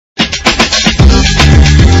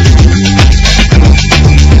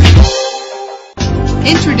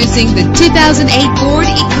Introducing the 2008 Ford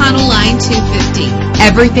Econoline 250.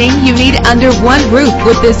 Everything you need under one roof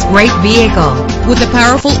with this great vehicle. With a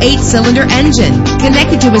powerful 8-cylinder engine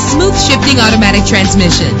connected to a smooth shifting automatic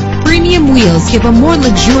transmission. Premium wheels give a more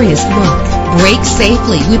luxurious look. Brake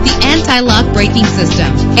safely with the anti-lock braking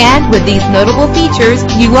system. And with these notable features,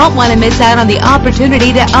 you won't want to miss out on the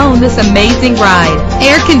opportunity to own this amazing ride.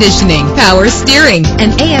 Air conditioning, power steering,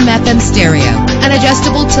 an AM/FM stereo, an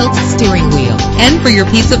adjustable tilt steering wheel. And for your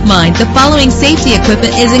peace of mind, the following safety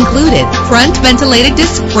equipment is included: front ventilated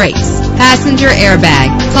disc brakes, passenger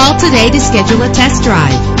airbag. Call today to schedule a test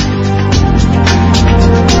drive.